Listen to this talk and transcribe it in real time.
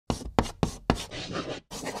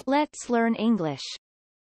Let's learn English.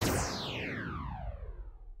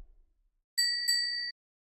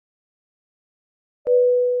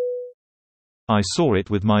 I saw it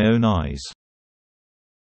with my own eyes.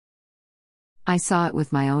 I saw it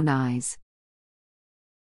with my own eyes.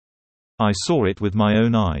 I saw it with my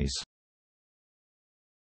own eyes.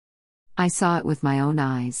 I saw it with my own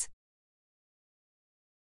eyes.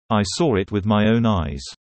 I saw it with my own eyes.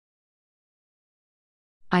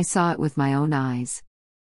 I saw it with my own eyes.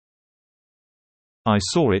 I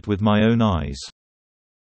saw it with my own eyes.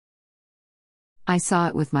 I saw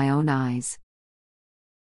it with my own eyes.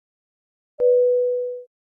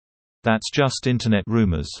 That's just internet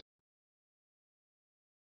rumors.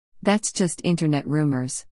 That's just internet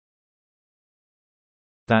rumors.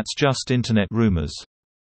 That's just internet rumors.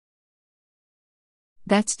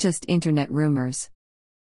 That's just internet rumors.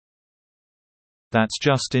 That's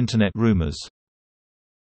just internet rumors.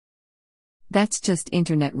 That's just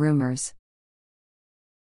internet rumors.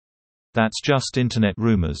 That's just internet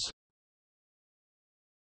rumors.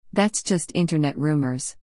 That's just internet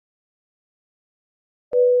rumors.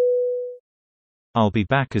 I'll be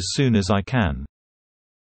back as soon as I can.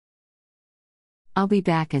 I'll be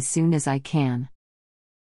back as soon as I can.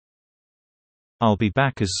 I'll be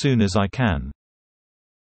back as soon as I can.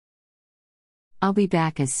 I'll be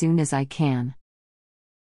back as soon as I can.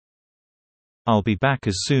 I'll be back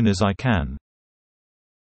as soon as I can.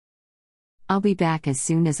 I'll be back as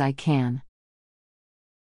soon as I can.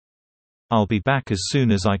 I'll be back as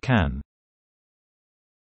soon as I can.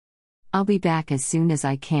 I'll be back as soon as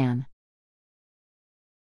I can.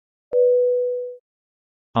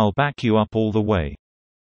 I'll back you up all the way.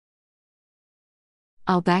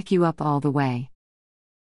 I'll back you up all the way.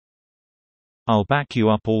 I'll back you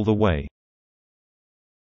up all the way.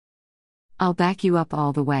 I'll back you up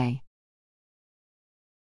all the way.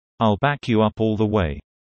 I'll back you up all the way.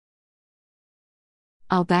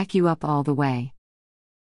 I'll back you up all the way.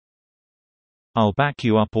 I'll back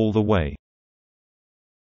you up all the way.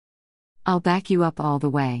 I'll back you up all the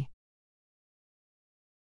way.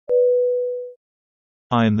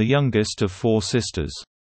 I am the youngest of 4 sisters.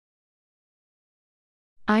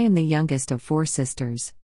 I am the youngest of 4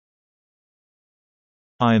 sisters.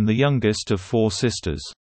 I am the youngest of 4 sisters.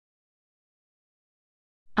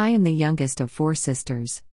 I am the youngest of 4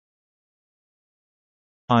 sisters.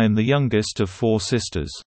 I am the youngest of 4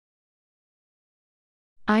 sisters.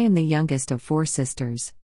 I am the youngest of 4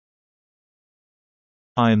 sisters.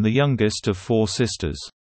 I am the youngest of 4 sisters.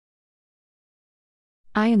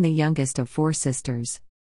 I am the youngest of 4 sisters.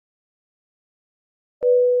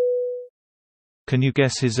 Can you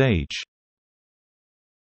guess his age?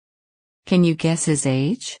 Can you guess his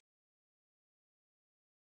age?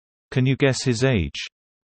 Can you guess his age?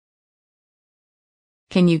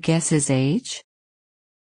 Can you guess his age?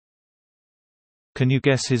 Can you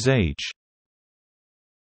guess his age?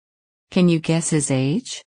 Can you guess his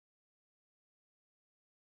age?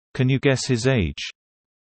 Can you guess his age?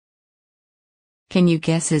 Can you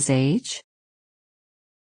guess his age?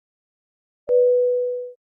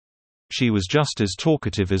 She was just as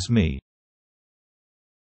talkative as me.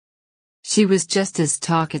 She was just as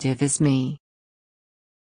talkative as me.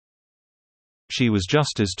 She was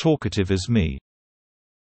just as talkative as me.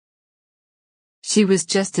 She was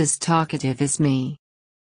just as talkative as me.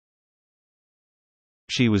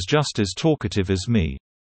 She was just as talkative as me.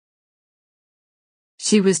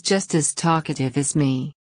 She was just as talkative as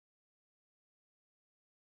me.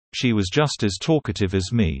 She was just as talkative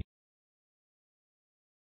as me.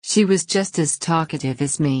 She was just as talkative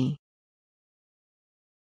as me.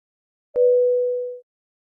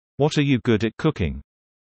 What are you good at cooking?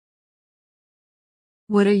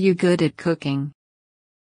 What are you good at cooking?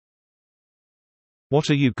 What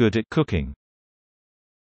are you good at cooking?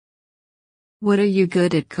 What are you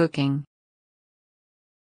good at cooking?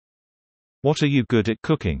 What are you good at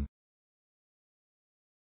cooking?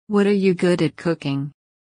 What are you good at cooking?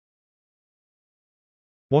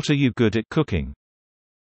 What are you good at cooking?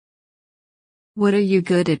 What are you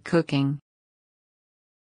good at cooking?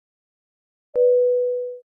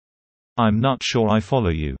 I'm not sure I follow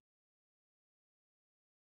you.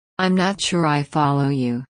 I'm not sure I follow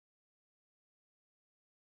you.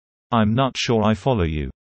 I'm not sure I follow you.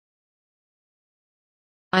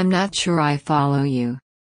 I'm not sure I follow you.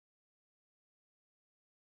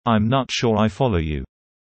 I'm not sure I follow you.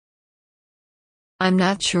 I'm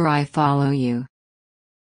not sure I follow you.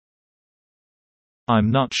 I'm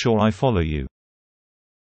not sure I follow you.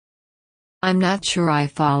 I'm not sure I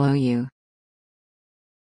follow you.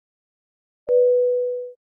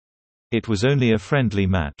 It was only a friendly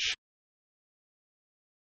match.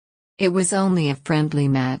 It was only a friendly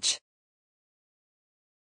match.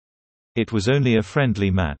 It was only a friendly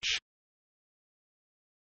match.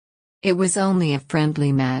 It was only a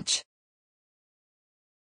friendly match.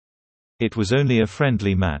 It was only a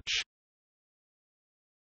friendly match.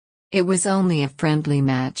 It was only a friendly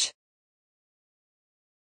match.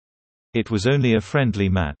 It was only a friendly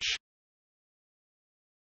match.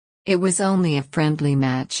 It was only a friendly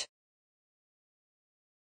match.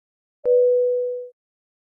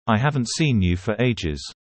 I haven't seen you for ages.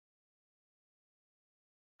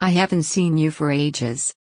 I haven't seen you for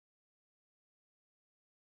ages.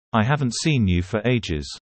 I haven't seen you for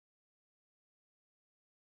ages.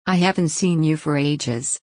 I haven't seen you for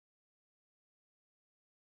ages.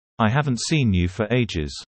 I haven't seen you for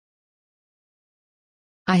ages.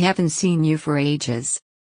 I haven't seen you for ages.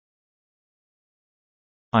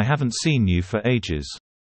 I haven't seen you for ages.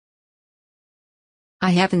 I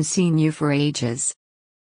haven't seen you for ages.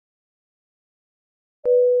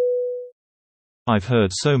 I've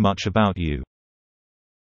heard so much about you.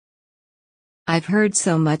 I've heard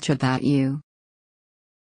so much about you.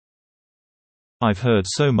 I've heard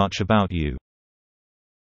so much about you.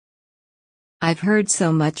 I've heard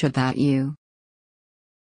so much about you.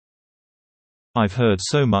 I've heard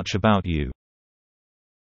so much about you.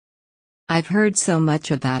 I've heard so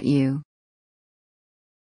much about you.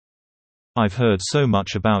 I've heard so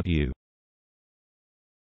much about you.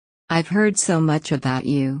 I've heard so much about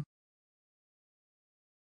you.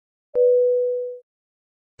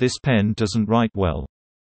 This pen doesn't write well.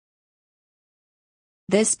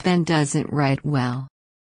 This pen doesn't write well.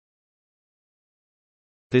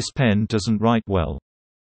 This pen doesn't write well.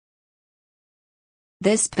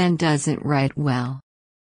 This pen doesn't write well.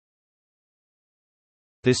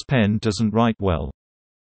 This pen doesn't write well.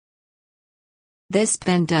 This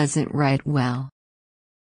pen doesn't write well.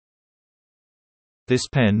 This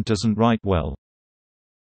pen doesn't write well.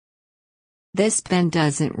 This pen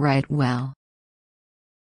doesn't write well.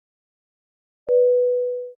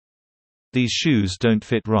 These shoes don't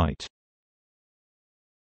fit right.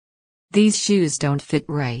 These shoes don't fit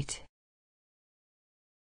right.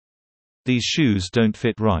 These shoes don't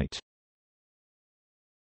fit right.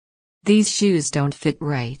 These shoes don't fit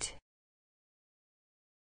right.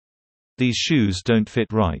 These shoes don't fit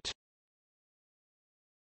right.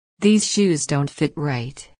 These shoes don't fit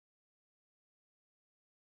right.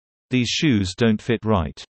 These shoes don't fit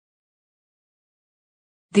right.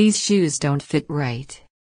 These shoes don't fit right.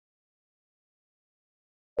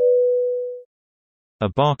 A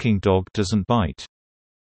barking dog doesn't bite.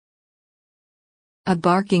 A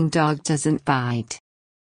barking dog doesn't bite.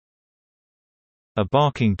 A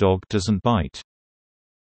barking dog doesn't bite.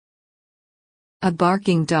 A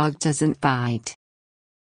barking dog doesn't bite.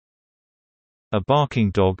 A barking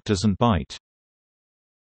dog doesn't bite.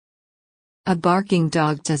 A barking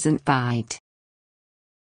dog doesn't bite.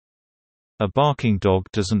 A barking dog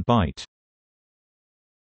doesn't bite.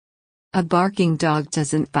 A barking dog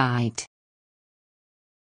doesn't bite.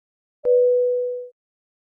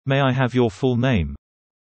 May I have your full name?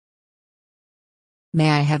 May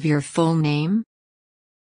I have your full name?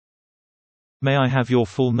 May I have your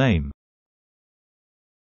full name?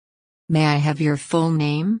 May I have your full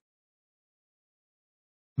name?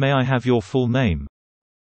 May I have your full name?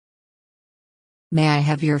 May I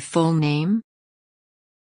have your full name?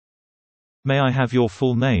 May I have your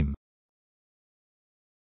full name?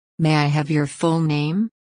 May I have your full name?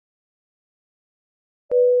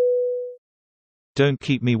 Don't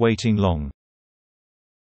keep me waiting long.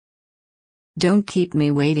 Don't keep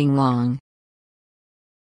me waiting long.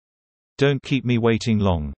 Don't keep me waiting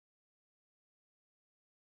long.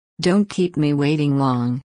 Don't keep me waiting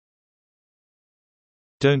long.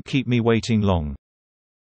 Don't keep me waiting long.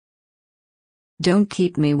 Don't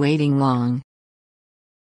keep me waiting long.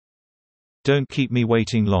 Don't keep me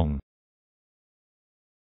waiting long.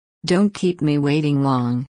 Don't keep me waiting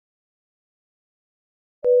long.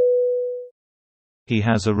 He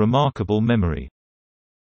has a remarkable memory.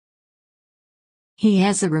 He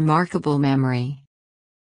has a remarkable memory.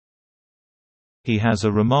 He has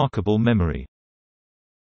a remarkable memory.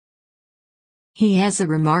 He has a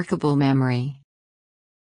remarkable memory.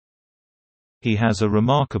 He has a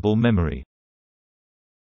remarkable memory.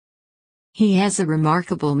 He has a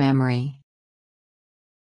remarkable memory.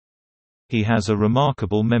 He has a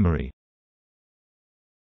remarkable memory.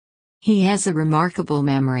 He has a remarkable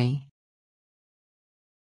memory.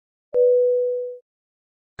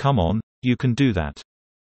 Come on, you can do that.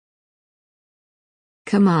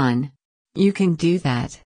 Come on. You can do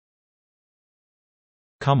that.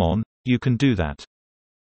 Come on, you can do that.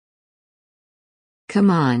 Come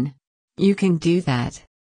on. You can do that.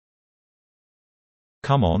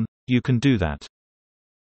 Come on, you can do that.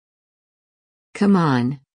 Come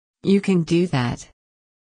on. You can do that.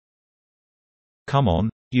 Come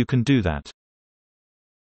on, you can do that.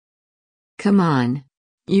 Come on.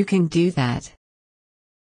 You can do that.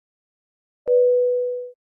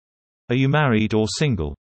 Are you married or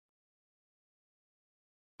single?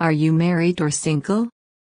 Are you married or single?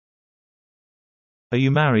 Are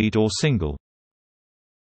you married or single?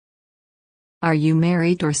 Are you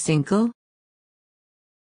married or single?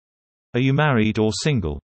 Are you married or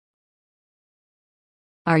single?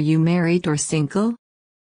 Are you married or single?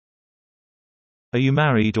 Are you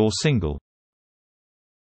married or single?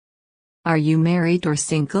 Are you married or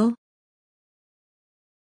single?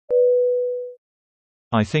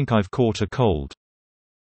 I think I've caught a cold.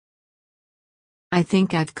 I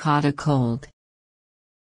think I've caught a cold.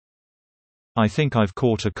 I think I've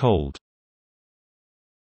caught a cold.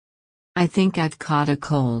 I think I've caught a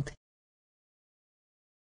cold.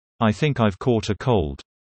 I think I've caught a cold.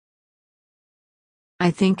 I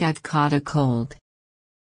think I've caught a cold.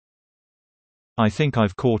 I think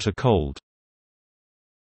I've caught a cold.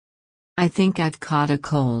 I think I've caught a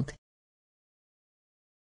cold.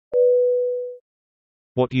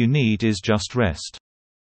 What you need is just rest.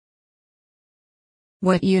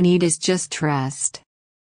 What you need is just rest.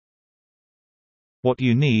 What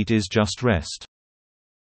you need is just rest.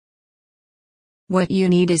 What you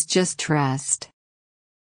need is just rest.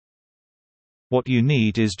 What you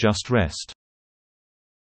need is just rest.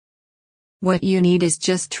 What you need is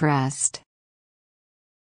just rest.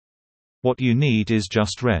 What you need is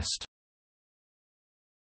just rest.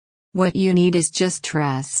 What you need is just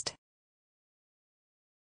rest.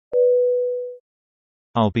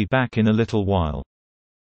 I'll be back in a little while.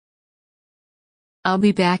 I'll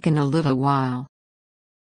be back in a little while.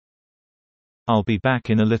 I'll be back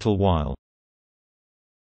in a little while.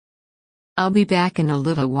 I'll be back in a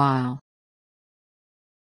little while.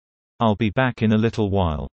 I'll be back in a little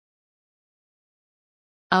while.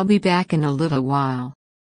 I'll be back in a little while.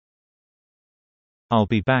 I'll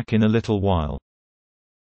be back in a little while.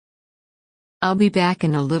 I'll be back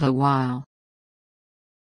in a little while.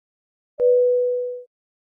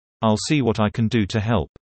 I'll see what I can do to help.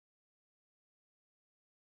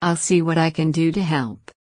 I'll see what I can do to help.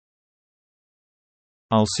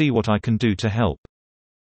 I'll see what I can do to help.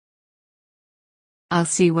 I'll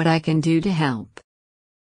see what I can do to help.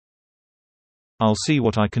 I'll see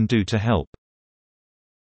what I can do to help.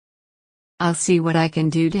 I'll see what I can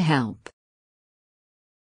do to help.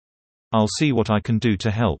 I'll see what I can do to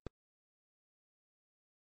help.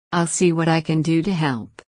 I'll see what I can do to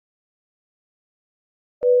help.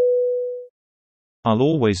 I'll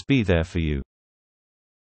always be there for you.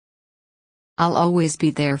 I'll always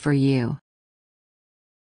be there for you.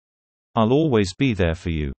 I'll always be there for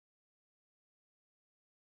you.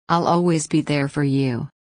 I'll always be there for you.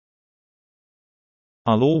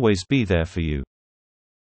 I'll always be there for you.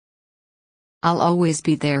 I'll always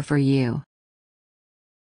be there for you.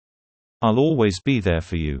 I'll always be there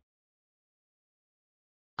for you.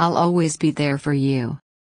 I'll always be there for you.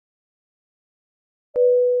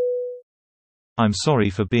 I'm sorry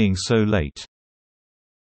for being so late.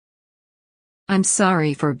 I'm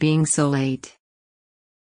sorry for being so late.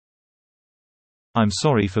 I'm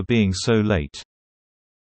sorry for being so late.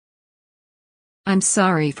 I'm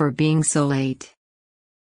sorry for being so late.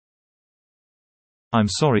 I'm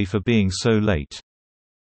sorry for being so late.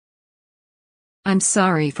 I'm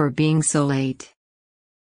sorry for being so late.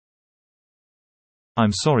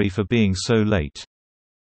 I'm sorry for being so late.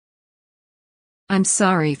 I'm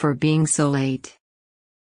sorry for being so late.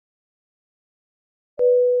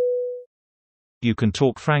 You can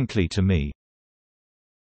talk frankly to me.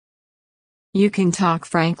 You can talk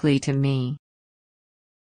frankly to me.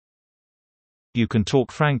 You can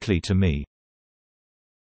talk frankly to me.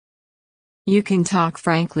 You can talk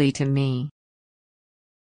frankly to me.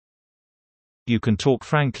 You can talk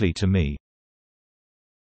frankly to me.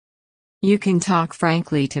 You can talk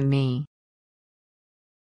frankly to me.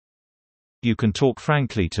 You can talk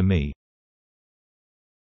frankly to me.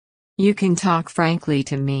 You can talk frankly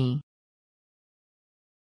to me.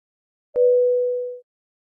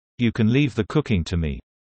 You can leave the cooking to me.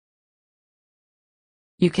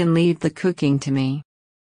 You can leave the cooking to me.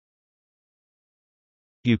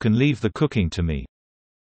 You can leave the cooking to me.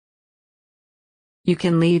 You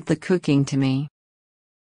can leave the cooking to me.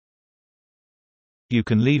 You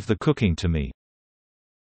can leave the cooking to me.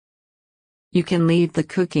 You can leave the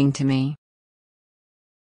cooking to me.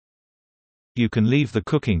 You can leave the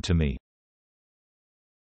cooking to me.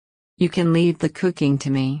 You can leave the cooking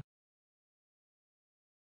to me.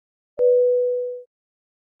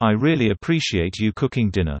 I really appreciate you cooking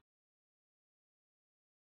dinner.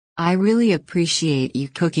 I really appreciate you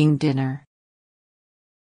cooking dinner.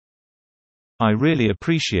 I really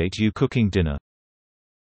appreciate you cooking dinner.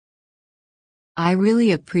 I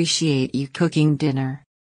really appreciate you cooking dinner.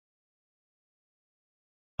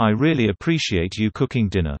 I really appreciate you cooking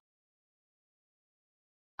dinner.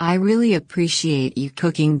 I really appreciate you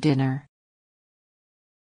cooking dinner.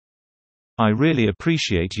 I really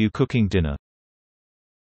appreciate you cooking dinner.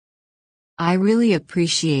 I really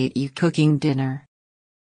appreciate you cooking dinner.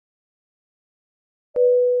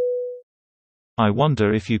 I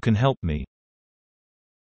wonder if you can help me.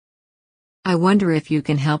 I wonder if you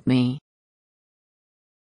can help me.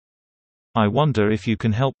 I wonder if you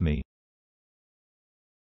can help me.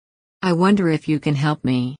 I wonder if you can help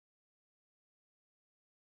me.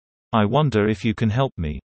 I wonder if you can help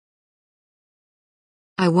me.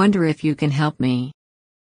 I wonder if you can help me.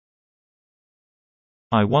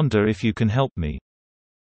 I wonder if you can help me.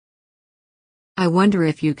 I wonder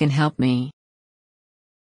if you can help me.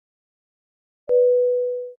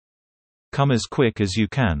 Come as quick as you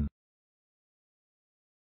can.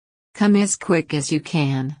 Come as quick as you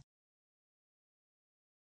can.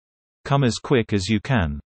 Come as quick as you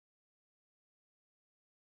can.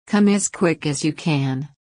 Come as quick as you can.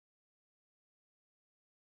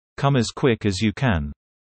 Come as quick as you can.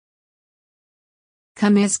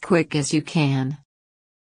 Come as quick as you can.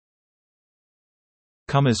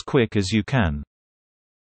 Come as quick as you can.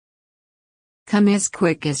 Come as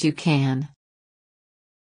quick as you can.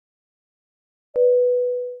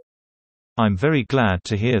 I'm very glad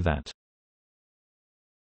to hear that.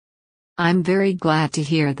 I'm very glad to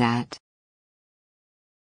hear that.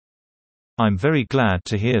 I'm very glad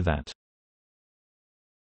to hear that.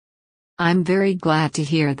 I'm very glad to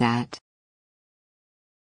hear that.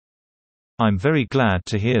 I'm very glad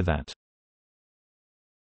to hear that.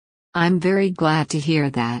 I'm very glad to hear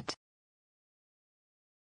that.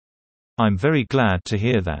 I'm very glad to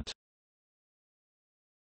hear that.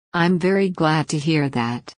 I'm very glad to hear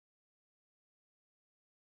that.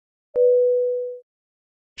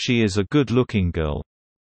 She is a good-looking girl.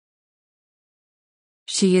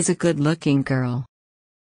 She is a good-looking girl.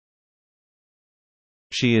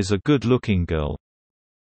 She is a good-looking girl.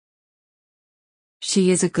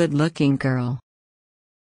 She is a good-looking girl.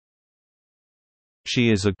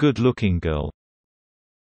 She is a good-looking girl.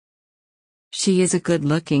 She is a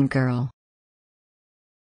good-looking girl.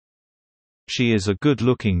 She is a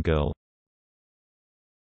good-looking girl.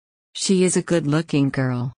 She is a good-looking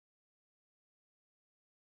girl.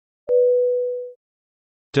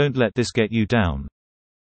 Don't let this get you down.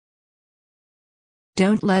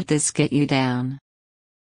 Don't let this get you down.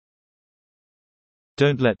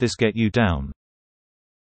 Don't let this get you down.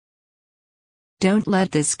 Don't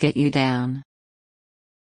let this get you down.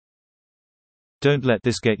 Don't let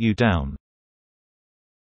this get you down.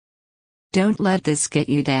 Don't let this get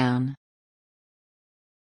you down.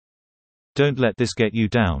 Don't let this get you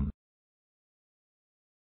down.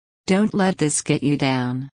 Don't let this get you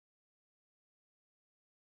down.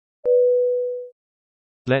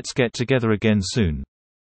 Let's get together again soon.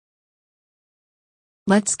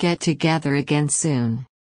 Let's get together again soon.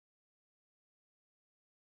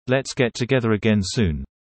 Let's get together again soon.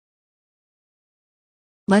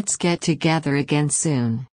 Let's get together again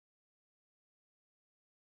soon.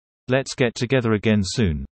 Let's get together again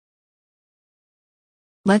soon.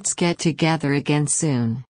 Let's get together again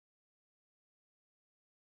soon.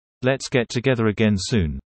 Let's get together again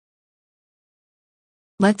soon.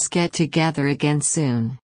 Let's get together again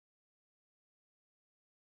soon.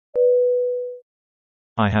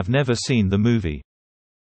 I have never seen the movie.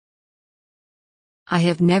 I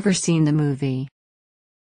have never seen the movie.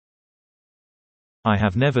 I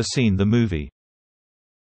have never seen the movie.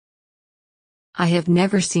 I have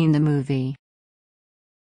never seen the movie.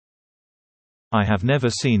 I have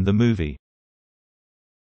never seen the movie.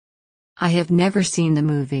 I have never seen the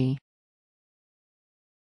movie.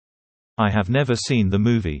 I have never seen the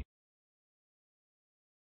movie.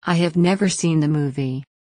 I have never seen the movie.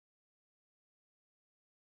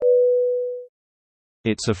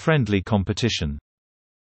 It's a friendly competition.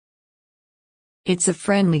 It's a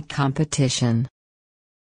friendly competition.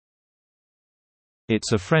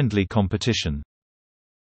 It's a friendly competition.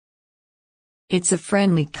 It's a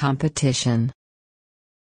friendly competition.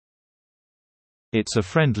 It's a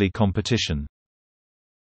friendly competition.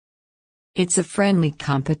 It's a friendly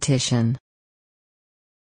competition.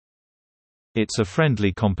 It's a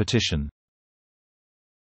friendly competition.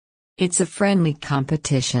 It's a friendly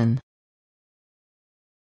competition.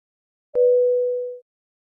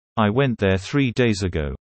 I went there 3 days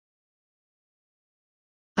ago.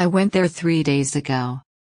 I went there 3 days ago.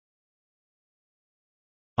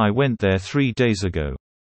 I went there 3 days ago.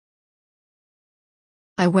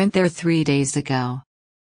 I went there 3 days ago.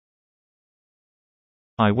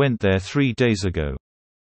 I went there 3 days ago.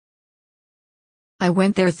 I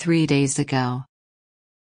went there 3 days ago.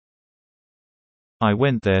 I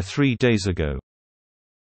went there 3 days ago.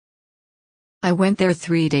 I went there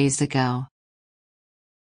 3 days ago.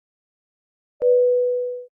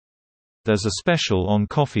 There's a special on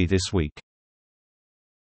coffee this week.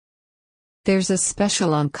 There's a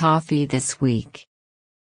special on coffee this week.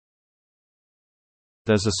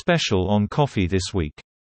 There's a special on coffee this week.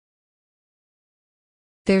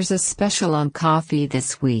 There's a special on coffee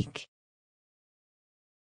this week.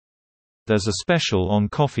 There's a special on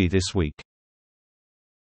coffee this week.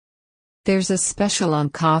 There's a special on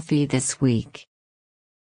coffee this week.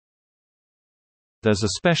 There's a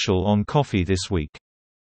special on coffee this week.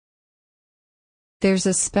 There's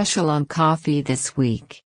a special on coffee this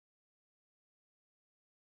week.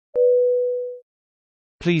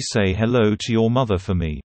 Please say hello to your mother for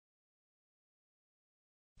me.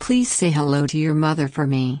 Please say hello to your mother for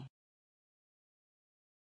me.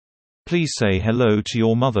 Please say hello to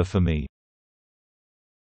your mother for me.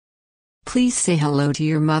 Please say hello to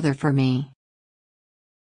your mother for me.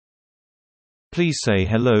 Please say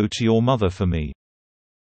hello to your mother for me.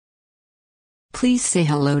 Please say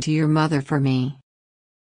hello to your mother for me.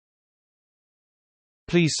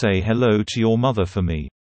 Please say hello to your mother for me.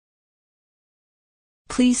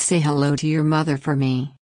 Please say hello to your mother for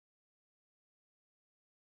me.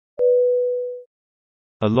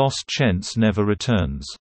 A lost chance never returns.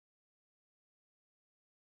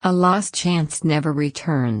 A lost chance never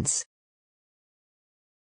returns.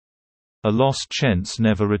 A lost chance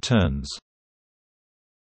never returns.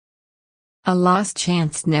 A lost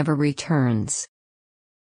chance never returns.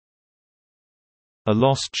 A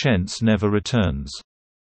lost chance never returns.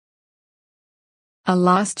 A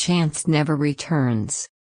lost chance never returns.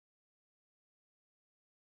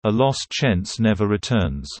 A lost chance never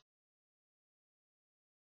returns.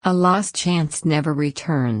 A lost chance never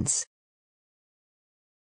returns.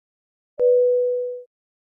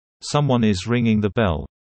 Someone is ringing the bell.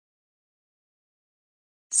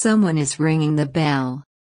 Someone is ringing the bell.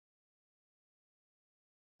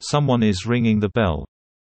 Someone is ringing the bell.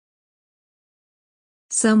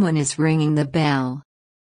 Someone is ringing the bell.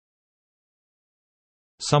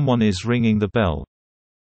 Someone is ringing the bell.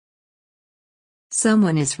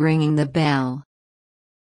 Someone is ringing the bell.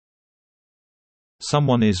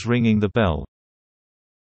 Someone is ringing the bell.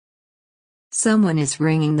 Someone is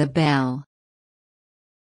ringing the bell.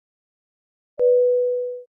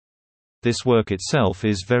 This work itself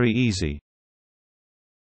is very easy.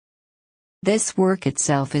 This work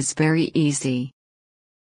itself is very easy.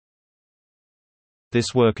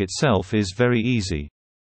 This work itself is very easy.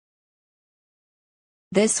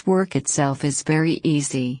 This work itself is very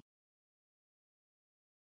easy.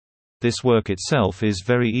 This work itself is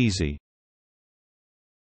very easy.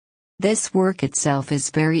 This work itself is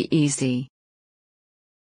very easy.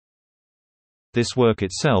 This work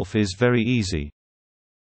itself is very easy.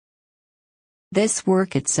 This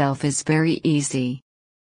work itself is very easy.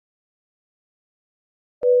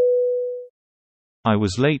 I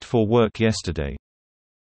was late for work yesterday.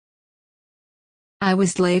 I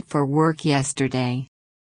was late for work yesterday.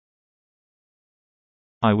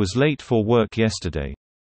 I was late for work yesterday.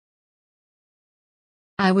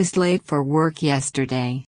 I was late for work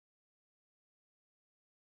yesterday.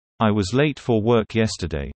 I was late for work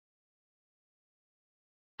yesterday.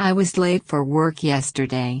 I was late for work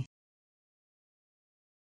yesterday.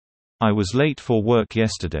 I was late for work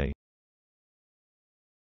yesterday.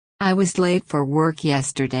 I was late for work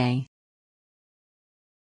yesterday.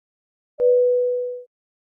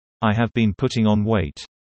 I have been putting on weight.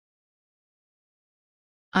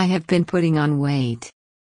 I have been putting on weight.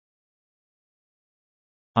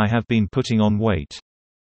 I have been putting on weight.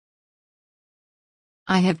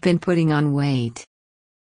 I have been putting on weight.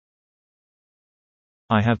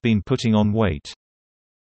 I have been putting on weight.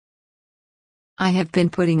 I have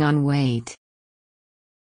been putting on weight.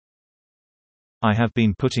 I have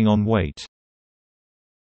been putting on weight.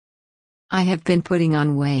 I have been putting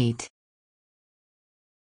on weight.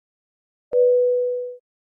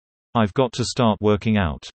 I've got to start working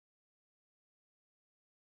out.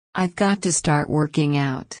 I've got to start working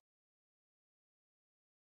out.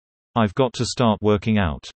 I've got to start working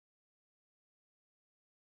out.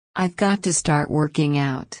 I've got to start working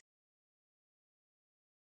out.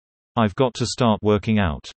 I've got to start working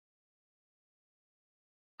out.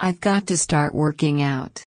 I've got to start working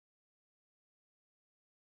out.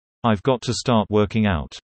 I've got to start working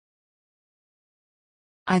out.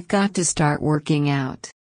 I've got to start working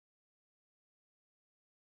out.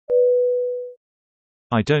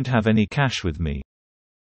 I don't have any cash with me.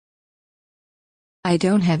 I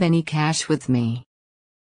don't have any cash with me.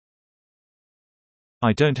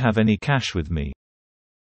 I don't have any cash with me.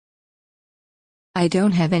 I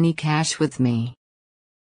don't have any cash with me.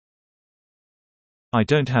 I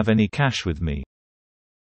don't have any cash with me.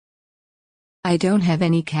 I don't have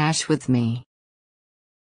any cash with me.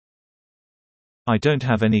 I don't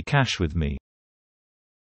have any cash with me.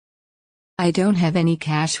 I don't have any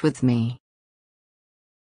cash with me.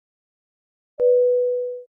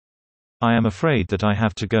 I am afraid that I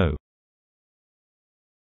have to go.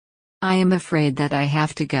 I am afraid that I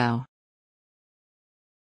have to go.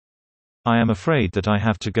 I am afraid that I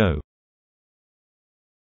have to go.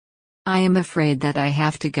 I am afraid that I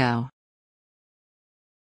have to go.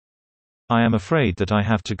 I am afraid that I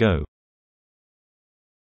have to go.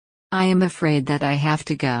 I am afraid that I have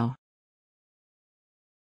to go.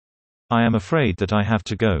 I am afraid that I have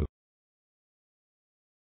to go.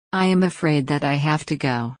 I am afraid that I have to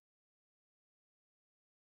go.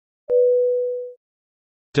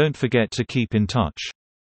 Don't forget to keep in touch.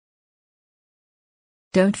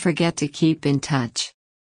 Don't forget to keep in touch.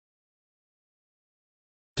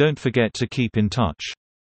 Don't forget to keep in touch.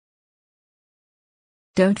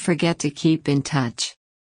 Don't forget to keep in touch.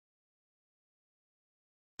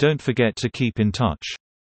 Don't forget to keep in touch.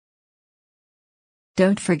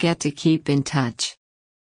 Don't forget to keep in touch.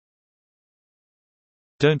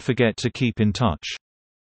 Don't forget to keep in touch.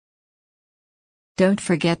 Don't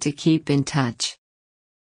forget to keep in touch.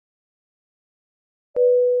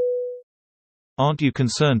 Aren't you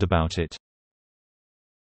concerned about it?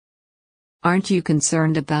 Aren't you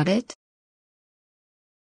concerned about it?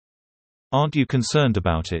 Aren't you concerned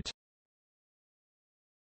about it?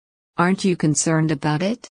 Aren't you concerned about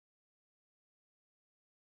it?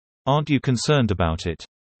 Aren't you concerned about it?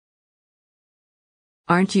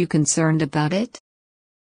 Aren't you concerned about it?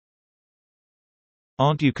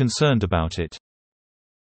 Aren't you concerned about it?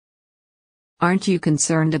 Aren't you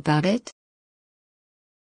concerned about it?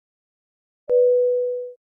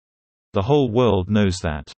 The whole world knows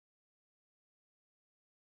that.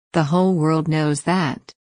 The whole world knows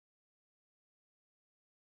that.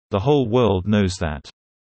 The whole world knows that.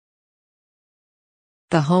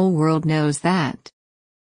 The whole world knows that.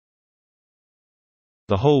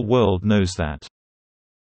 The whole world knows that.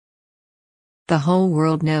 The whole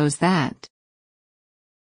world knows that.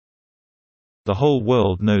 The whole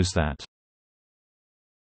world knows that.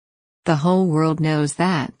 The whole world knows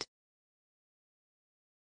that.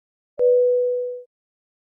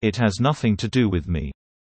 It has nothing to do with me.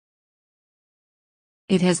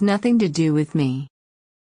 It has nothing to do with me.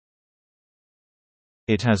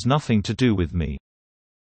 It has nothing to do with me.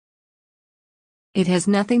 It has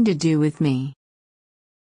nothing to do with me.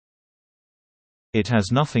 It has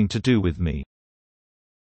nothing to do with me.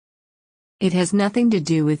 It has nothing to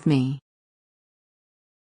do with me.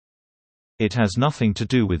 It has nothing to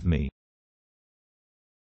do with me.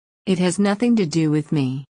 It has nothing to do with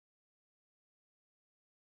me.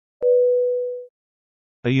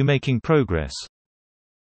 Are you making progress?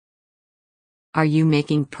 Are you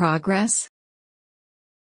making progress?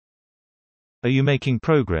 Are you making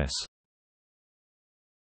progress?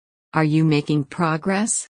 Are you making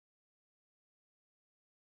progress?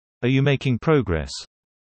 Are you making progress?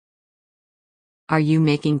 Are you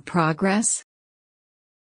making progress?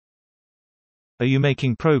 Are you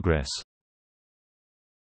making progress?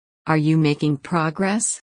 Are you making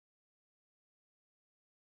progress?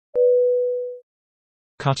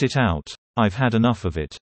 Cut it out. I've had enough of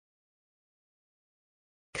it.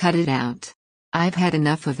 Cut it out. I've had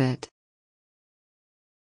enough of it.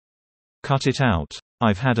 Cut it out.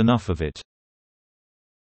 I've had enough of it.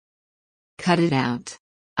 Cut it out.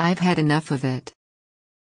 I've had enough of it.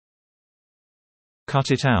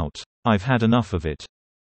 Cut it out. I've had enough of it.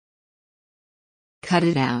 Cut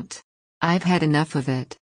it out. I've had enough of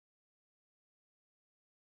it.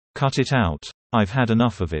 Cut it out. I've had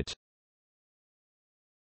enough of it.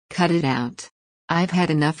 Cut it out. I've had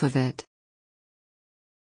enough of it.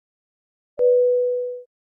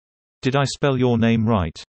 Did I spell your name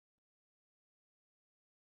right?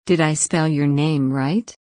 Did I spell your name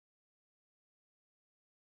right?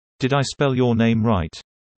 Did I spell your name right?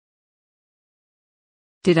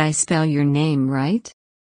 Did I spell your name right?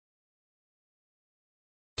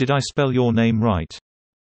 Did I spell your name right?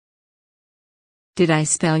 Did I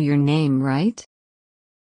spell your name right?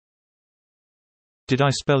 Did I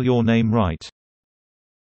spell your name right?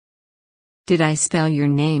 Did I spell your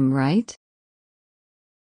name right?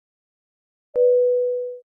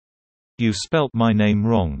 You spelt my name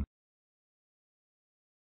wrong.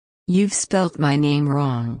 You've spelt my name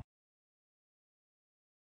wrong.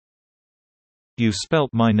 You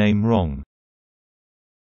spelt my name wrong.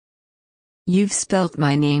 You've spelt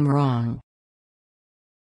my name wrong.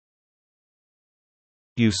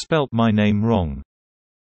 You spelt my name wrong.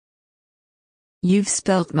 You've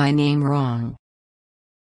spelt my name wrong.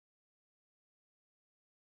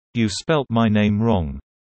 You spelt my name wrong.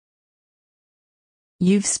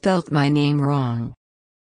 You've spelt my name wrong.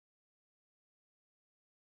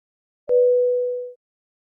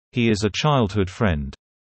 He is a childhood friend.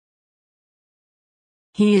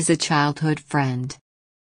 He is a childhood friend.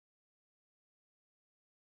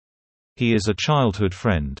 He is a childhood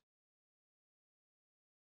friend.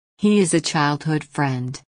 He is a childhood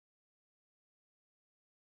friend.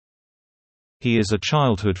 He is a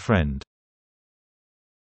childhood friend.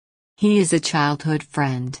 He is a childhood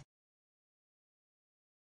friend.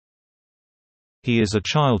 He is a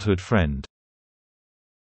childhood friend.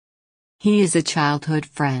 He is a childhood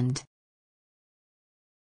friend.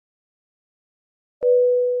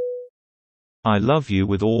 I love you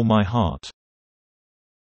with all my heart.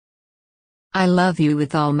 I love you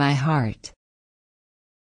with all my heart.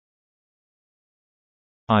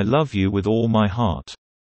 I love you with all my heart.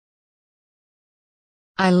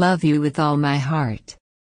 I love you with all my heart.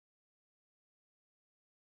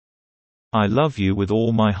 I love you with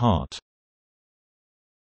all my heart.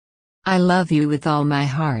 I love you with all my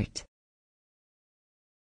heart.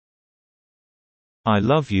 I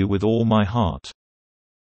love you with all my heart.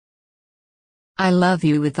 I love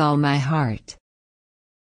you with all my heart.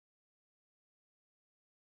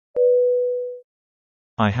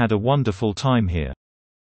 I had a wonderful time here.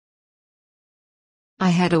 I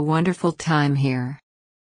had a wonderful time here.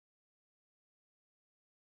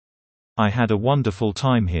 I had a wonderful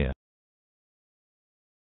time here.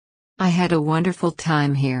 I had a wonderful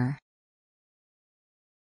time here.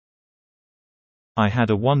 I had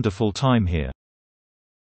a wonderful time here.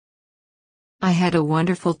 I had a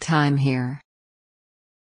wonderful time here.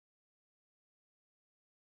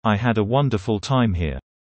 I had a wonderful time here.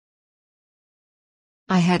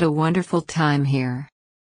 I had a wonderful time here.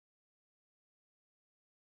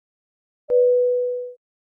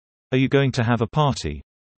 Are you going to have a party?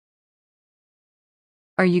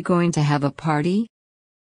 Are you going to have a party?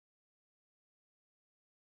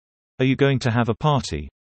 Are you going to have a party?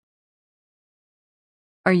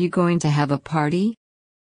 Are you going to have a party?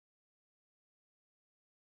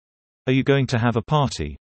 Are you going to have a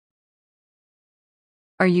party?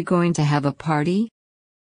 Are you going to have a party?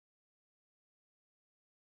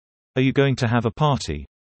 Are you going to have a party?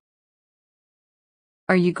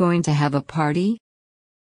 Are you going to have a party?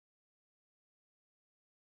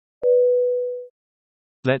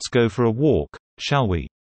 Let's go for a walk, shall we?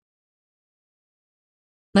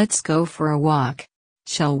 Let's go for a walk,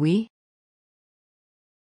 shall we?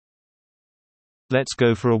 Let's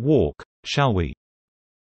go for a walk, shall we?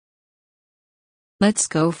 Let's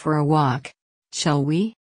go for a walk, shall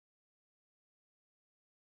we?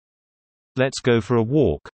 Let's go for a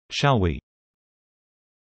walk, shall we?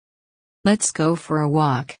 Let's go for a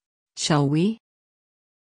walk, shall we?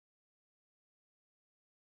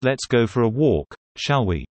 Let's go for a walk, shall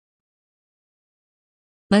we?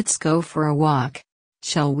 Let's go for a walk,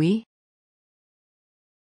 shall we?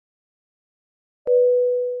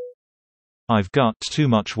 I've got too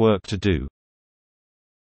much work to do.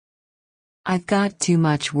 I've got too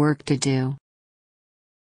much work to do.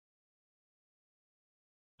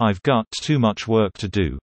 I've got too much work to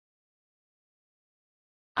do.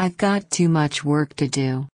 I've got too much work to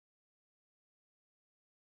do.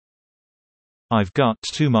 I've got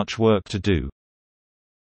too much work to do.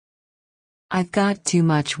 I've got too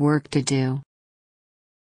much work to do.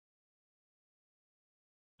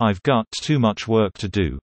 I've got too much work to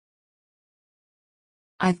do.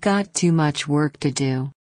 I've got too much work to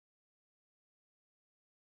do.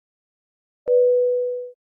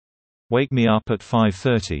 Wake me up at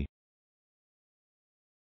 5:30.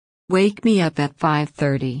 Wake me up at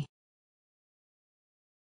 5:30.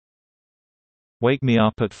 Wake me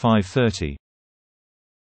up at 5:30.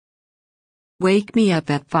 Wake me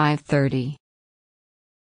up at 5:30.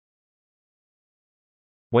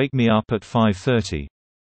 Wake me up at 5:30.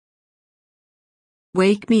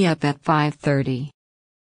 Wake me up at 5:30.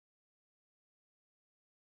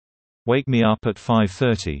 Wake me up at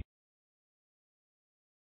 5:30.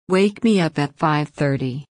 Wake me up at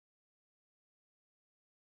 5:30.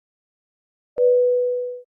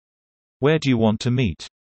 Where do you want to meet?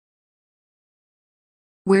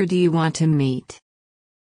 Where do you want to meet?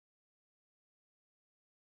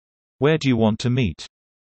 Where do you want to meet?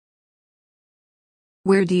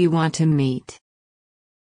 Where do you want to meet?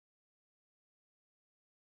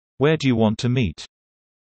 Where do you want to meet?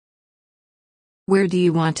 Where do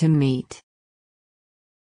you want to meet?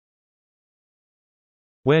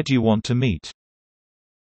 Where do you want to meet?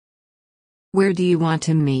 Where do you want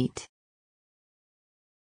to meet?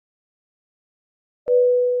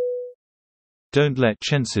 Don't let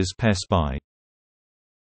chances pass by.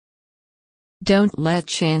 Don't let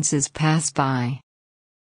chances pass by.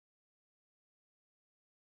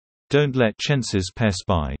 Don't let chances pass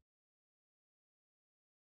by.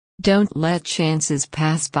 Don't let chances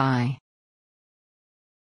pass by.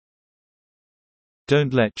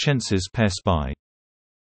 Don't let chances pass by.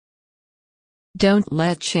 Don't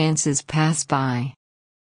let chances pass by.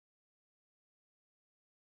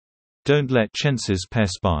 Don't let chances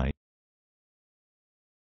pass by.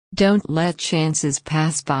 Don't let chances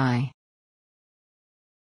pass by.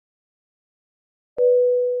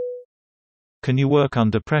 Can you work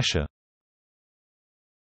under pressure?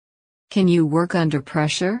 Can you work under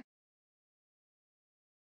pressure?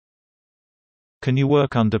 Can you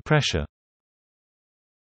work under pressure?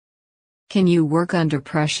 Can you work under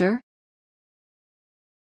pressure?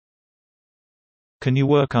 Can you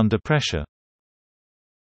work under pressure?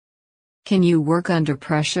 Can you work under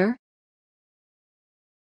pressure?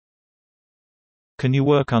 Can you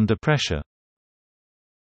work under pressure?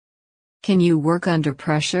 Can you work under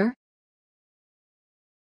pressure?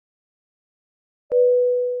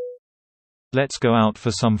 Let's go out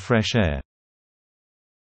for some fresh air.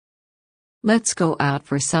 Let's go out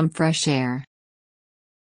for some fresh air.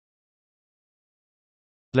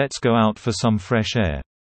 Let's go out for some fresh air.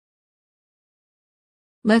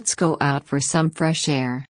 Let's go out for some fresh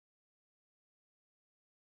air.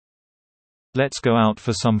 Let's go out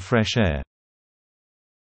for some fresh air.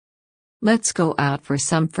 Let's go out for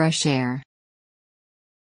some fresh air.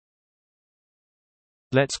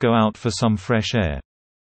 Let's go out for some fresh air.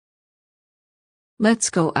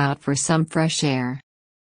 Let's go out for some fresh air.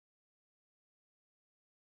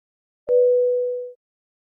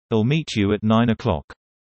 I'll meet you at 9 o'clock.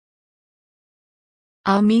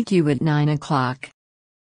 I'll meet you at 9 o'clock.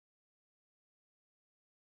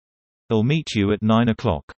 I'll meet you at 9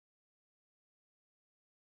 o'clock.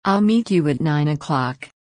 I'll meet you at 9 o'clock.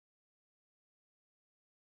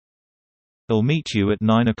 I'll meet you at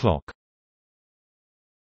 9 o'clock.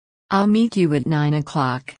 I'll meet you at 9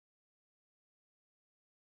 o'clock.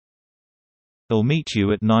 I'll meet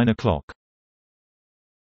you at 9 o'clock.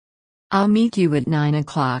 I'll meet you at 9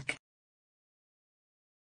 o'clock.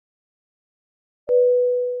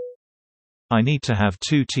 I need to have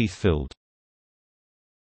 2 teeth filled.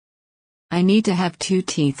 I need to have 2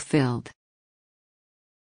 teeth filled.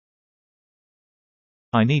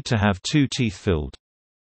 I need to have 2 teeth filled.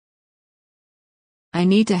 I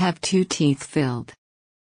need to have 2 teeth filled.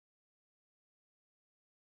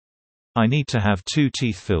 I need to have 2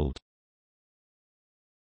 teeth filled.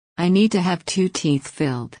 I need to have 2 teeth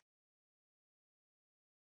filled.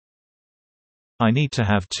 I need to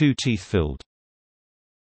have 2 teeth filled.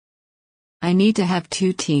 I need to have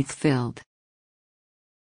 2 teeth filled.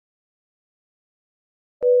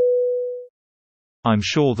 I'm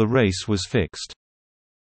sure the race was fixed.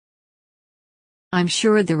 I'm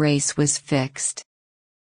sure the race was fixed.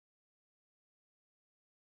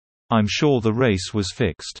 I'm sure the race was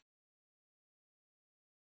fixed.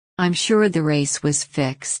 I'm sure the race was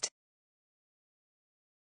fixed.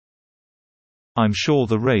 I'm sure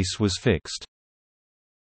the race was fixed.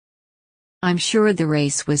 I'm sure the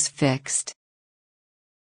race was fixed.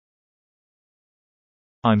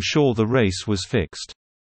 I'm sure the race was fixed.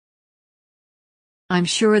 I'm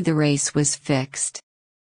sure the race was fixed.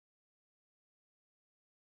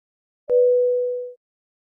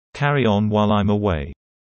 Carry on while I'm away.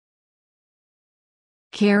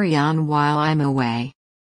 Carry on while I'm away.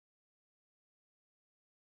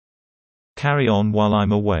 Carry on while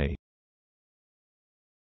I'm away.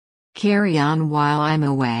 Carry on while I'm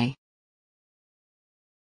away.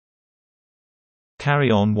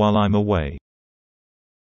 Carry on while I'm away.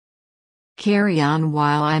 Carry on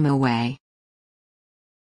while I'm away.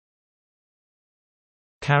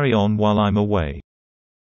 Carry on while I'm away.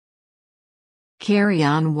 Carry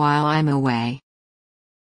on while I'm away.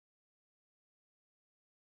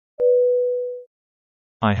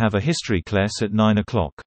 I have a history class at 9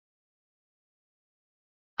 o'clock.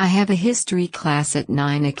 I have a history class at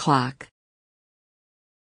 9 o'clock.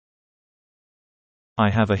 I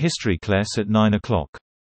have a history class at 9 o'clock.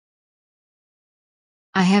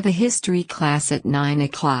 I have a history class at 9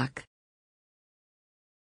 o'clock.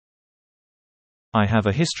 I have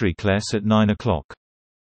a history class at 9 o'clock.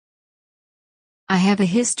 I have a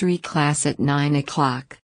history class at 9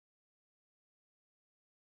 o'clock.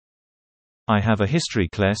 I have a history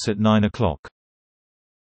class at 9 o'clock.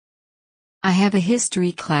 I have a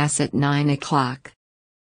history class at 9 o'clock.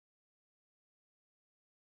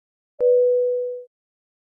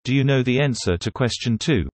 Do you know the answer to question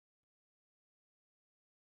 2?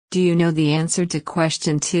 Do you know the answer to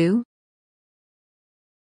question 2?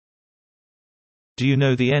 Do you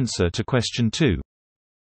know the answer to question 2?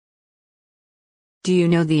 Do you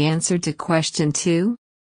know the answer to question 2?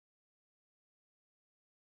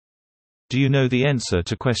 Do you know the answer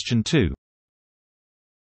to question 2?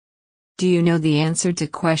 Do you know the answer to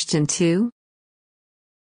question 2?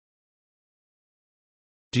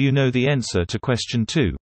 Do you know the answer to question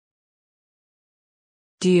 2?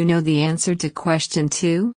 Do you know the answer to question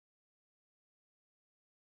 2?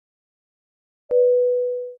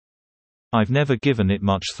 I've never given it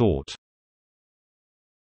much thought.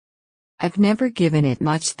 I've never given it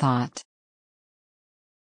much thought.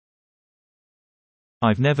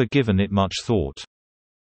 I've never given it much thought.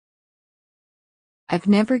 I've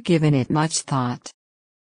never given it much thought.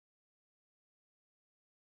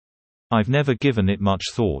 I've never given it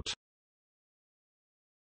much thought.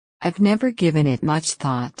 I've never given it much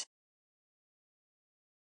thought.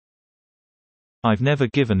 I've never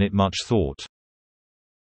given it much thought.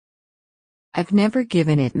 I've never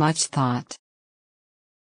given it much thought.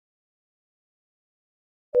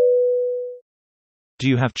 Do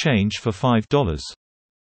you have change for $5?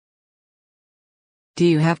 Do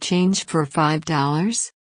you have change for $5?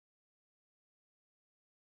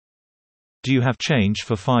 Do you have change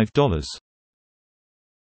for $5?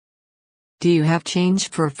 Do you have change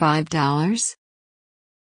for $5?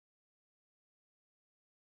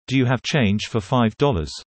 Do you have change for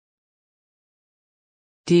 $5?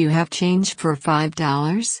 Do you have change for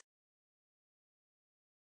 $5?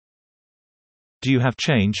 Do you have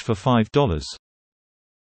change for $5?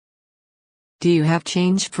 Do you have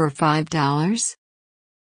change for $5?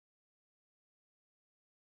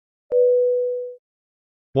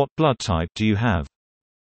 What blood type do you have?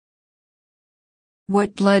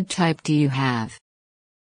 What blood type do you have?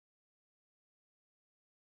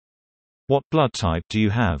 What blood type do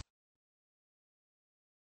you have?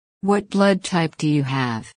 What blood type do you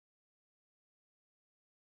have?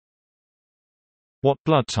 What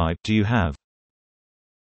blood type do you have?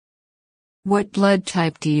 What blood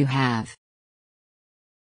type do you have?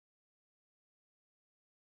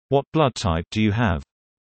 What blood type do you have?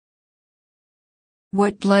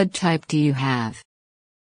 What blood type do you have?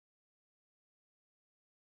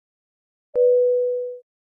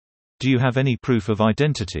 Do you have any proof of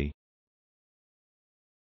identity?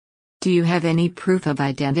 Do you have any proof of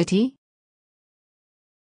identity?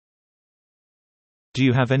 Do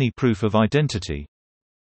you have any proof of identity?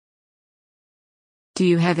 Do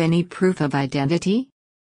you have any proof of identity?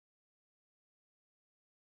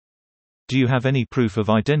 Do you have any proof of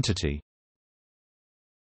identity?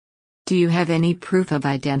 Do you have any proof of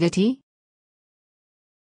identity?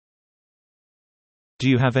 Do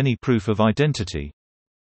you have any proof of identity?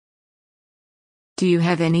 Do you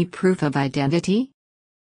have any proof of identity?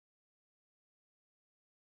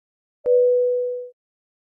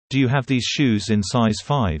 Do you have these shoes in size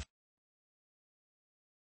 5?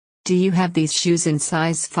 Do you have these shoes in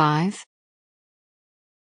size 5?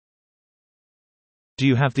 Do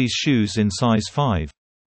you have these shoes in size 5?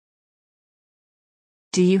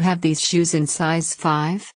 Do you have these shoes in size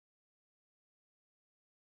 5?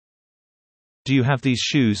 Do you have these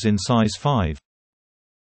shoes in size 5?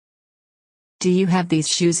 Do you have these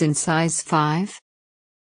shoes in size 5?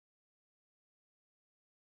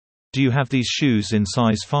 Do you have these shoes in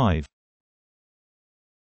size 5?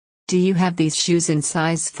 Do you have these shoes in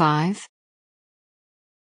size 5?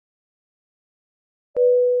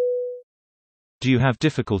 Do you have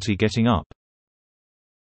difficulty getting up?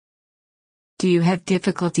 Do you have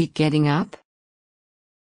difficulty getting up?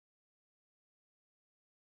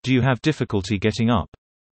 Do you have difficulty getting up?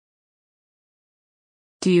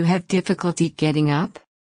 Do you have difficulty getting up?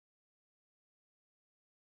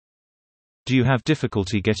 Do you have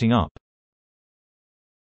difficulty getting up?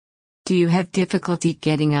 Do you have difficulty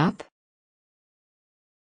getting up?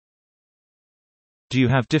 Do you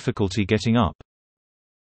have difficulty getting up?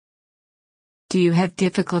 Do you have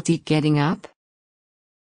difficulty getting up?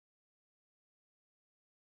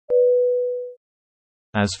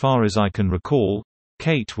 As far as I can recall,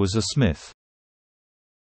 Kate was a Smith.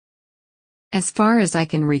 As far as I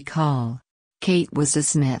can recall, Kate was a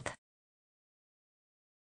Smith.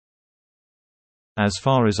 As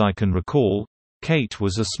far as I can recall, Kate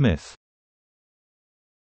was a Smith.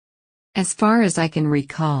 As far as I can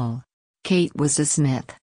recall, Kate was a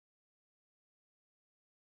smith.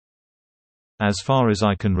 As far as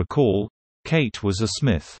I can recall, Kate was a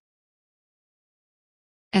smith.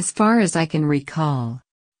 As far as I can recall,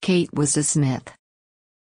 Kate was a smith.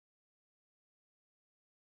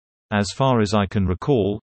 As far as I can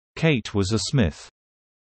recall, Kate was a smith.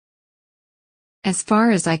 As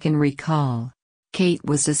far as I can recall, Kate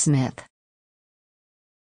was a smith.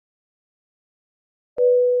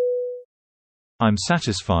 I'm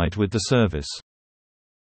satisfied with the service.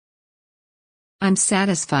 I'm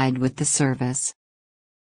satisfied with the service.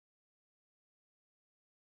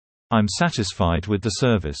 I'm satisfied with the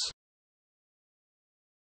service.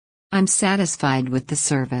 I'm satisfied with the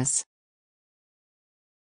service.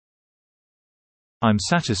 I'm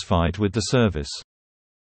satisfied with the service.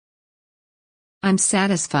 I'm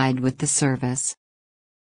satisfied with the service.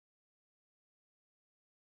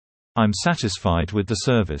 I'm satisfied with the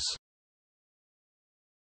service.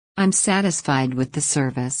 I'm satisfied with the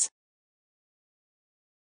service.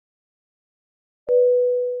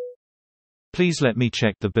 Please let me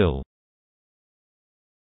check the bill.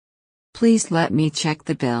 Please let me check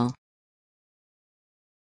the bill.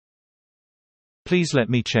 Please let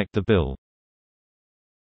me check the bill.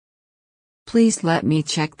 Please let me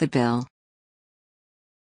check the bill.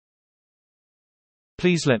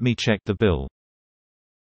 Please let me check the bill.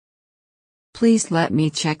 Please let me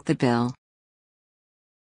check the bill.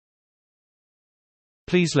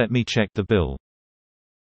 Please let me check the bill.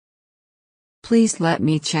 Please let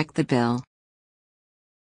me check the bill.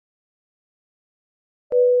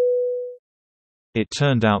 It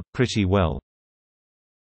turned out pretty well.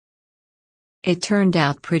 It turned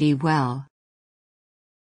out pretty well.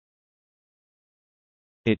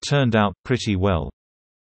 It turned out pretty well.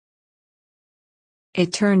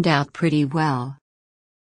 It turned out pretty well.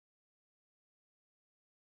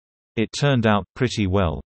 It turned out pretty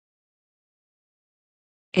well.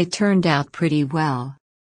 It turned out pretty well.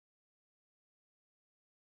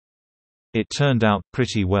 It turned out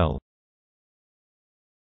pretty well.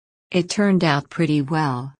 It turned out pretty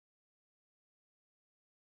well.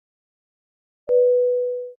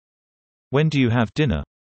 When do you have dinner?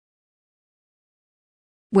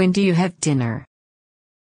 When do you have dinner?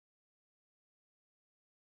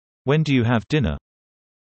 When do you have dinner?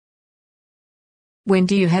 When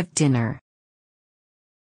do you have dinner?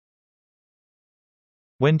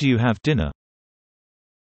 When do you have dinner?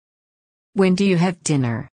 When do you have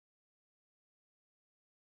dinner?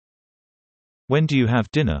 When do you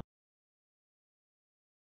have dinner?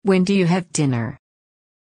 When do you have dinner?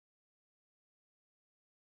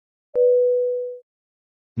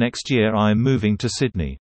 Next year I am moving to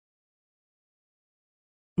Sydney.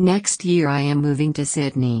 Next year I am moving to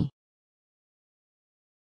Sydney.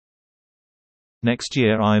 Next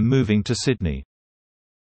year I am moving to Sydney.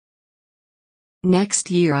 Next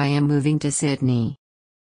year I am moving to Sydney.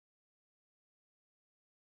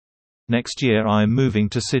 Next year I am moving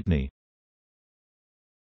to Sydney.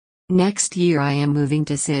 Next year I am moving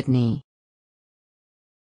to Sydney.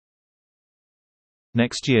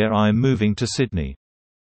 Next year I am moving to Sydney.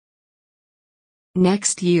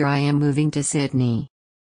 Next year I am moving to Sydney.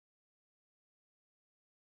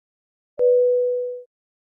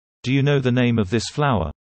 Do you know the name of this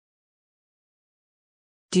flower?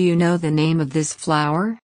 Do you know the name of this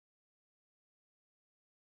flower?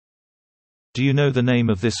 Do you know the name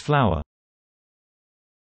of this flower?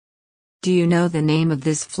 Do you know the name of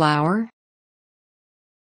this flower?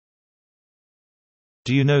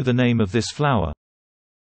 Do you know the name of this flower?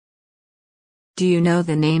 Do you know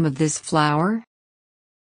the name of this flower?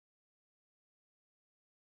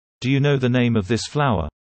 Do you know the name of this flower?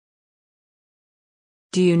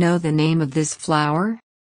 Do you know the name of this flower?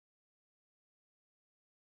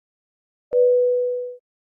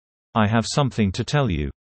 I have something to tell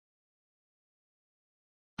you.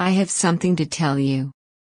 I have something to tell you.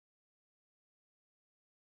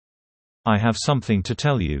 I have something to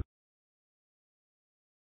tell you.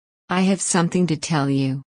 I have something to tell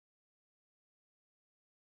you.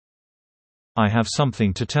 I have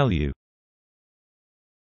something to tell you.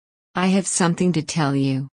 I have something to tell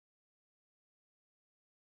you.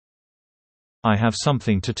 I have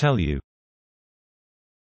something to tell you.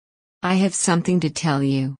 I have something to tell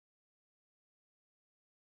you.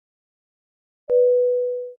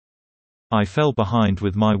 I fell behind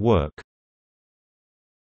with my work.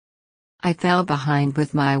 I fell behind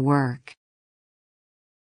with my work.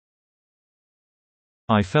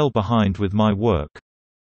 I fell behind with my work.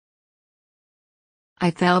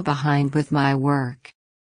 I fell behind with my work.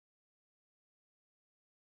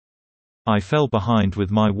 I fell behind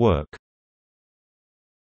with my work.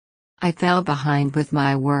 I fell behind with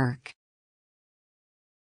my work.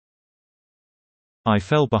 I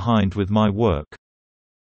fell behind with my work.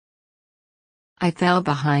 I fell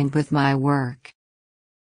behind with my work.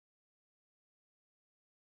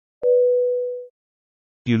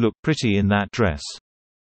 You look pretty in that dress.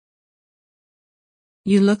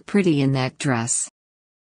 You look pretty in that dress.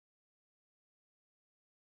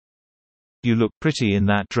 You look pretty in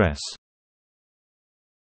that dress.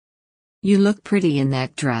 You look pretty in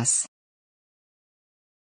that dress.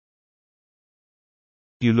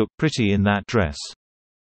 You look pretty in that dress.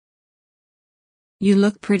 You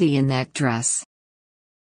look pretty in that dress.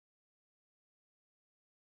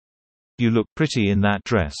 You look pretty in that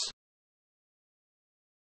dress.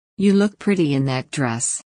 You look pretty in that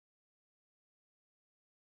dress.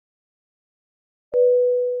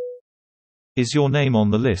 Is your name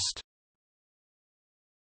on the list?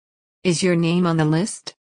 Is your name on the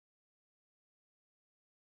list?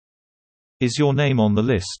 Is your name on the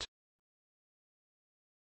list?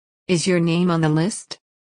 Is your name on the list?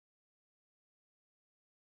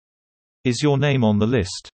 Is your name on the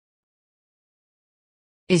list?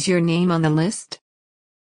 Is your name on the list?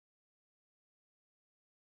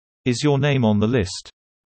 Is your name on the list?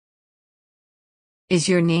 Is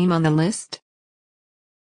your name on the list?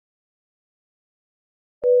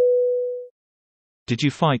 Did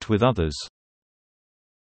you fight with others?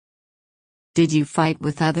 Did you fight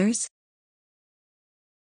with others?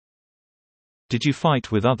 Did you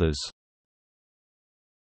fight with others?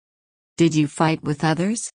 Did you fight with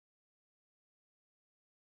others?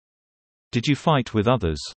 Did you fight with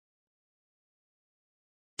others?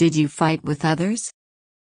 Did you fight with others?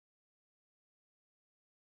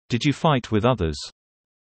 Did you fight with others?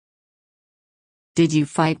 Did you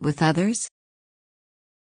fight with others?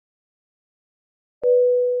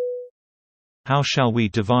 How shall we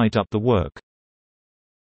divide up the work?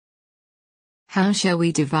 How shall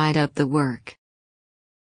we divide up the work?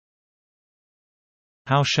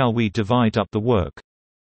 How shall we divide up the work?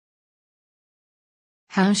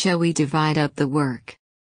 How shall we divide up the work?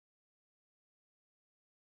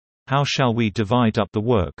 How shall we divide up the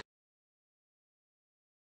work?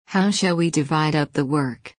 How shall we divide up the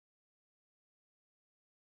work?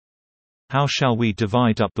 How shall we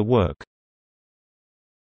divide up the work?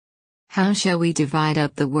 How shall we divide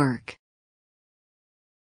up the work?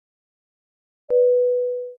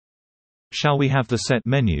 Shall we have the set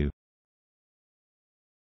menu?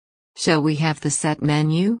 Shall we have the set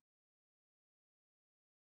menu?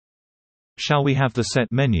 Shall we have the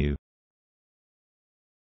set menu?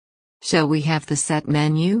 Shall we have the set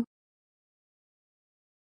menu?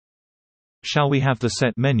 Shall we have the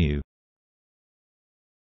set menu?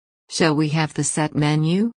 Shall we have the set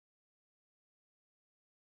menu?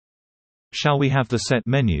 Shall we have the set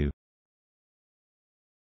menu?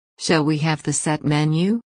 Shall we have the set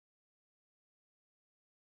menu?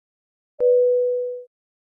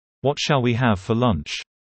 What shall we have for lunch?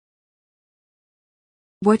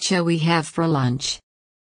 What shall we have for lunch?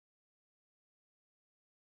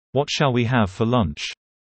 What shall we have for lunch?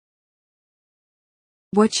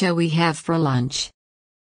 What shall we have for lunch?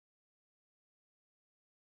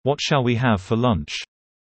 What shall we have for lunch?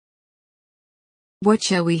 What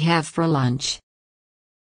shall we have for lunch?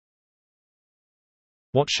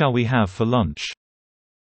 What shall we have for lunch?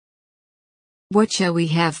 What shall we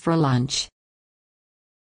have for lunch?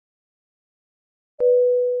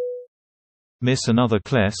 Miss another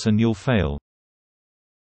class and you'll fail.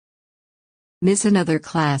 Miss another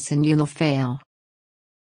class and you'll fail.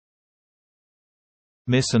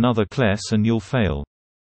 Miss another class and you'll fail.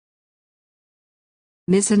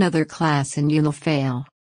 Miss another class and you'll fail.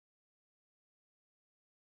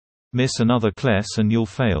 Miss another class and you'll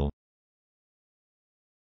fail.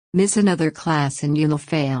 Miss another class and you'll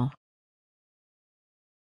fail.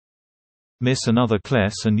 Miss another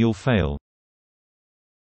class and you'll fail.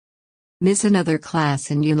 Miss another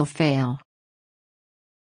class and you'll fail.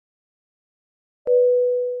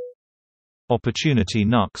 Opportunity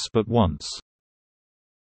knocks but once.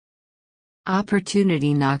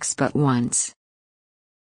 Opportunity knocks but once.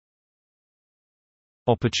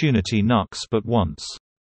 Opportunity knocks but once.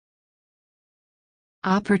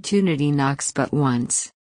 Opportunity knocks but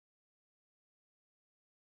once.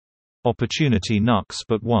 Opportunity knocks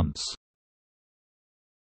but once.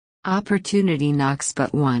 Opportunity knocks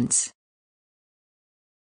but once.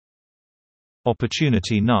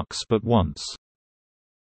 Opportunity knocks but once.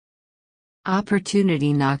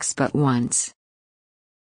 Opportunity knocks but once.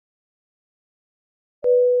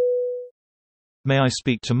 May I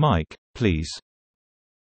speak to Mike, please?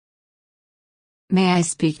 May I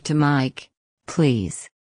speak to Mike, please?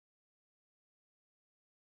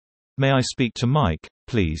 May I speak to Mike,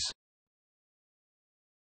 please?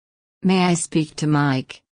 May I speak to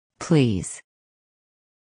Mike, please?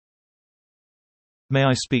 May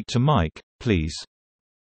I speak to Mike, please?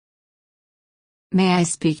 May I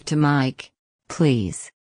speak to Mike, please?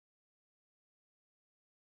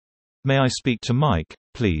 May I speak to Mike,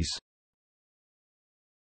 please?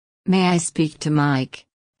 May I speak to Mike,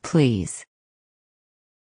 please?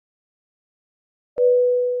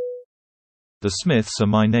 The Smiths are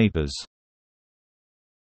my neighbors.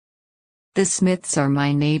 The Smiths are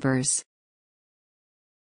my neighbors.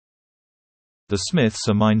 The Smiths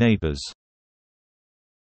are my neighbors.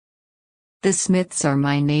 The Smiths are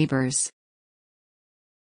my neighbors.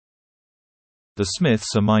 The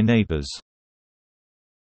Smiths are my neighbors.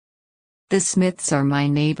 The Smiths are my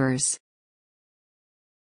neighbors.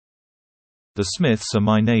 The Smiths are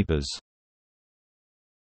my neighbors.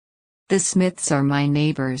 The Smiths are my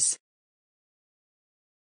neighbors.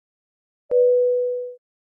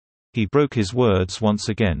 He broke his words once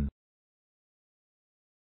again.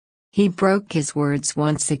 He broke his words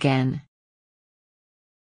once again.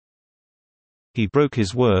 He broke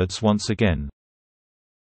his words once again.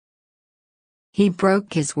 He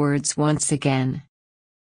broke his words once again.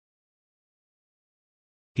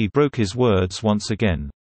 He broke his words once again.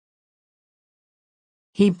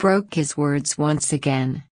 He broke his words once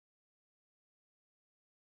again.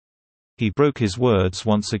 He broke his words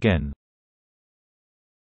once again.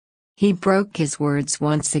 He broke his words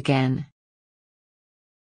once again.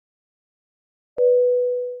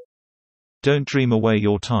 Don't dream away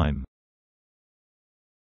your time.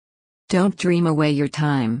 Don't dream away your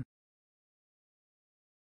time.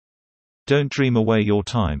 Don't dream away your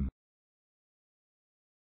time.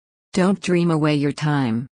 Don't dream away your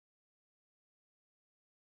time.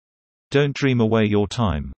 Don't dream away your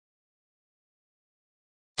time.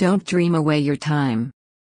 Don't dream away your time.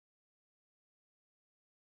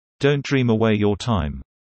 Don't dream away your time.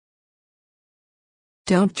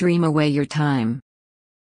 Don't dream away your time.